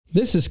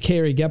This is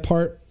Carrie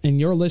Gephardt, and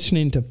you're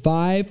listening to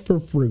 5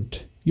 for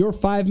Fruit, your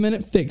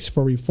 5-minute fix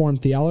for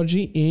Reformed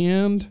theology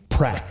and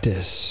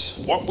practice.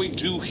 What we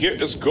do here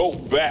is go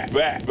back.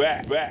 Yeah,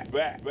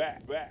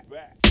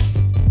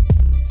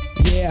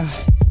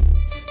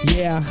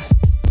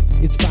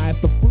 it's 5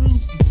 for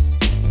Fruit.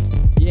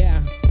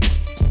 Yeah,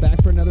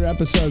 back for another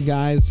episode,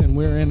 guys, and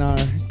we're in our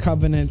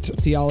Covenant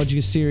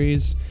Theology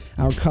series,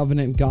 our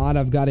Covenant God.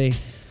 I've got a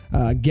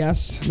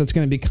guest that's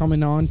going to be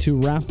coming on to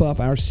wrap up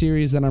our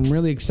series that I'm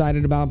really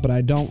excited about, but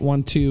I don't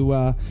want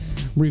to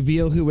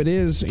reveal who it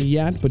is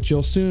yet, but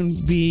you'll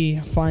soon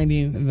be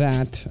finding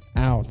that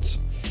out.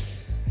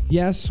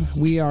 Yes,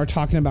 we are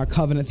talking about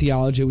covenant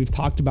theology. We've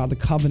talked about the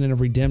covenant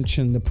of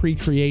redemption, the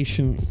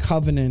pre-creation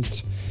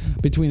covenant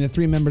between the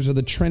three members of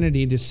the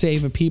Trinity to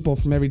save a people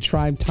from every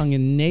tribe, tongue,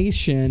 and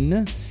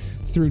nation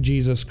through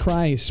Jesus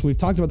Christ. We've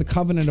talked about the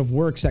covenant of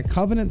works, that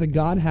covenant that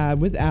God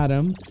had with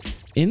Adam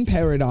in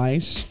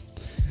paradise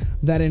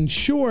that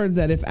ensured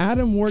that if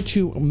Adam were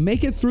to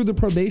make it through the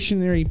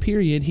probationary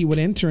period, he would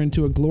enter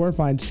into a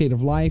glorified state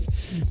of life.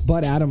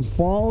 But Adam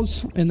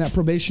falls in that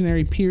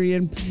probationary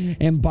period,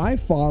 and by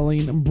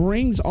falling,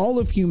 brings all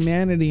of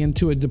humanity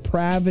into a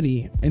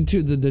depravity,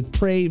 into the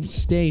depraved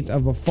state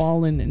of a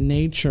fallen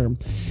nature.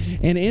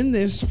 And in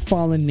this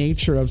fallen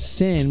nature of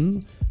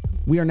sin,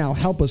 we are now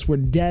helpless. We're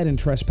dead in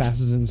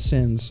trespasses and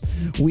sins.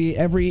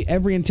 Every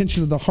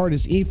intention of the heart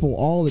is evil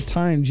all the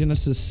time,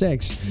 Genesis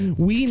 6.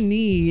 We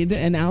need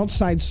an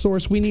outside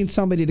source. We need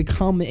somebody to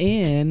come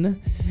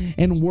in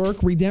and work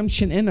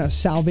redemption in us,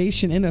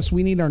 salvation in us.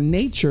 We need our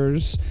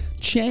natures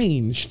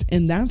changed.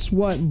 And that's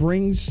what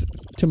brings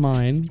to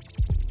mind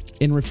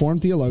in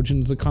Reformed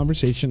theologians the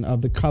conversation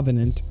of the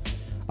covenant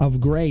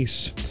of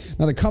grace.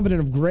 Now, the covenant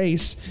of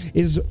grace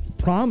is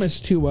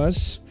promised to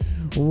us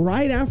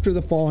right after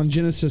the fall in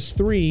Genesis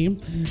 3.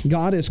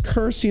 God is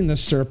cursing the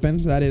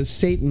serpent, that is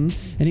Satan,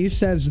 and he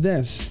says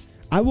this: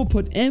 I will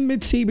put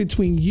enmity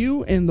between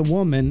you and the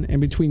woman,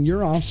 and between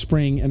your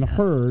offspring and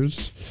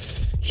hers.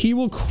 He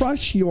will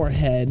crush your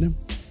head,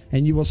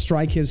 and you will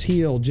strike his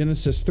heel.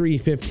 Genesis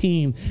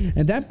 3:15.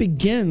 And that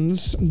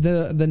begins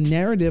the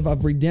narrative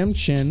of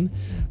redemption,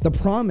 the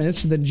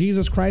promise that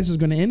Jesus Christ is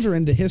going to enter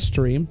into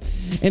history,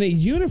 and it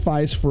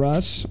unifies for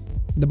us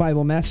the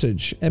Bible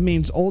message. It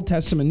means Old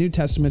Testament, New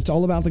Testament. It's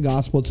all about the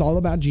gospel. It's all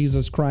about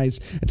Jesus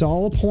Christ. It's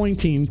all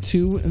pointing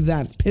to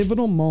that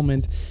pivotal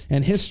moment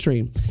in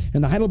history.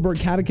 And the Heidelberg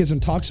Catechism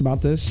talks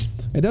about this.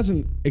 It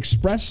doesn't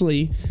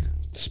expressly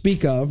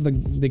speak of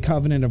the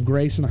covenant of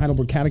grace in the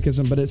Heidelberg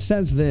Catechism, but it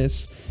says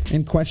this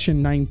in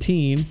question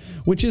 19,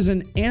 which is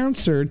an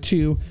answer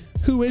to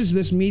who is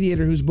this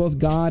mediator who's both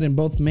God and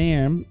both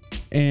man.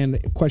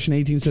 And question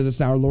 18 says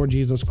it's our Lord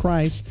Jesus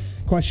Christ.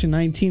 Question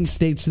 19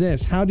 states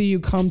this: how do you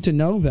come to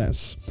know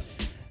this?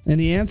 And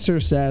the answer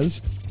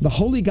says, the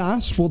Holy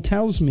Gospel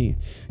tells me.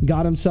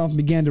 God himself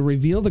began to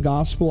reveal the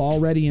gospel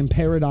already in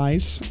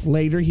paradise.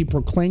 Later, he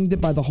proclaimed it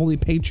by the holy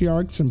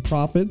patriarchs and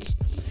prophets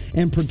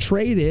and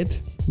portrayed it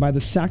by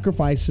the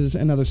sacrifices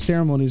and other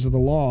ceremonies of the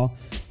law.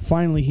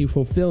 Finally, he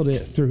fulfilled it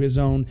through his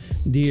own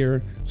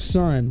dear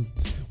Son.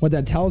 What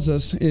that tells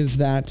us is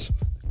that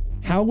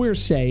how we're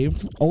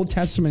saved, Old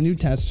Testament, New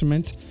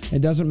Testament,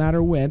 it doesn't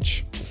matter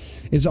which,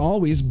 is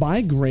always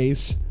by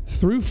grace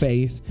through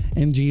faith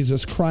in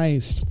Jesus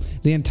Christ.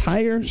 The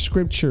entire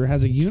Scripture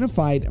has a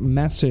unified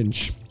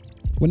message.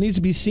 What needs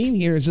to be seen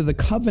here is that the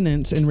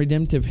covenants in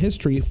redemptive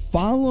history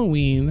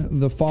following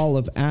the fall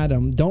of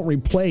Adam don't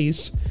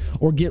replace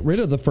or get rid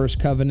of the first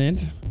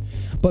covenant,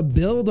 but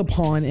build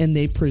upon and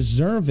they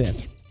preserve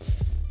it.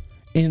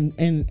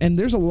 And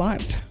there's a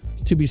lot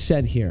to be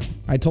said here.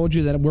 I told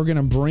you that we're going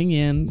to bring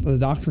in the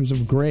doctrines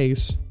of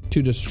grace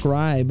to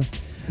describe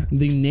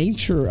the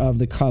nature of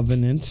the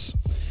covenants,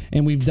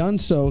 and we've done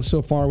so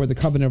far with the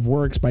covenant of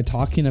works by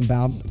talking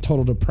about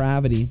total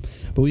depravity.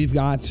 But we've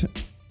got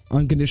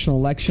unconditional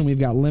election, we've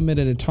got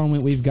limited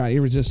atonement, we've got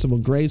irresistible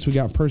grace, we've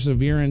got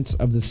perseverance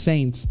of the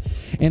saints.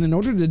 And in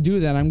order to do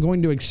that, I'm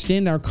going to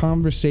extend our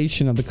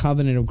conversation of the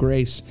covenant of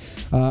grace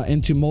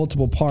into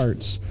multiple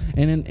parts.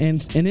 And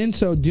in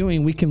so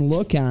doing, we can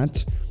look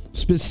at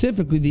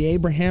specifically the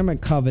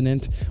Abrahamic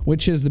covenant,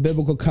 which is the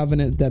biblical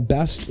covenant that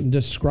best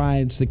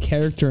describes the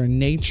character and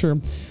nature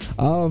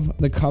of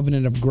the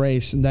covenant of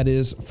grace that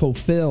is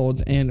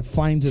fulfilled and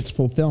finds its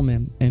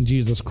fulfillment in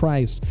Jesus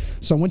Christ.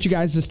 So I want you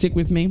guys to stick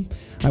with me.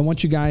 I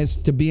want you guys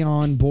to be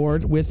on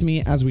board with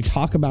me as we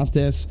talk about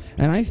this.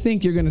 And I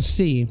think you're going to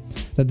see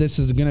that this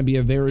is going to be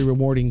a very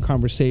rewarding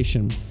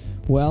conversation.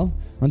 Well,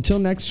 until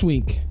next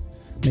week,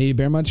 may you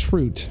bear much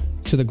fruit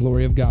to the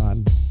glory of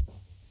God.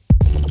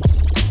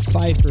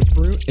 5 for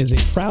Fruit is a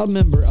proud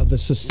member of the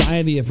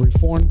Society of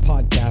Reformed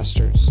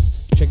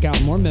Podcasters. Check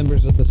out more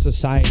members of the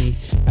Society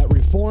at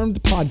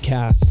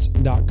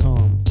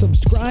reformedpodcasts.com.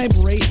 Subscribe,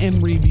 rate,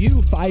 and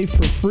review 5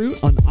 for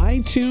Fruit on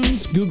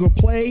iTunes, Google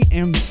Play,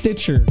 and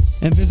Stitcher.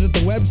 And visit the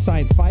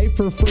website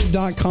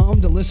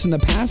 5forfruit.com to listen to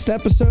past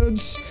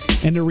episodes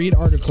and to read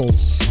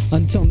articles.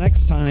 Until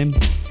next time,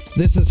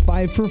 this is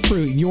 5 for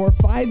Fruit, your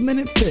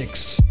 5-minute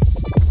fix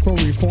for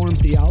Reformed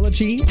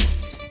theology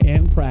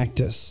and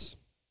practice.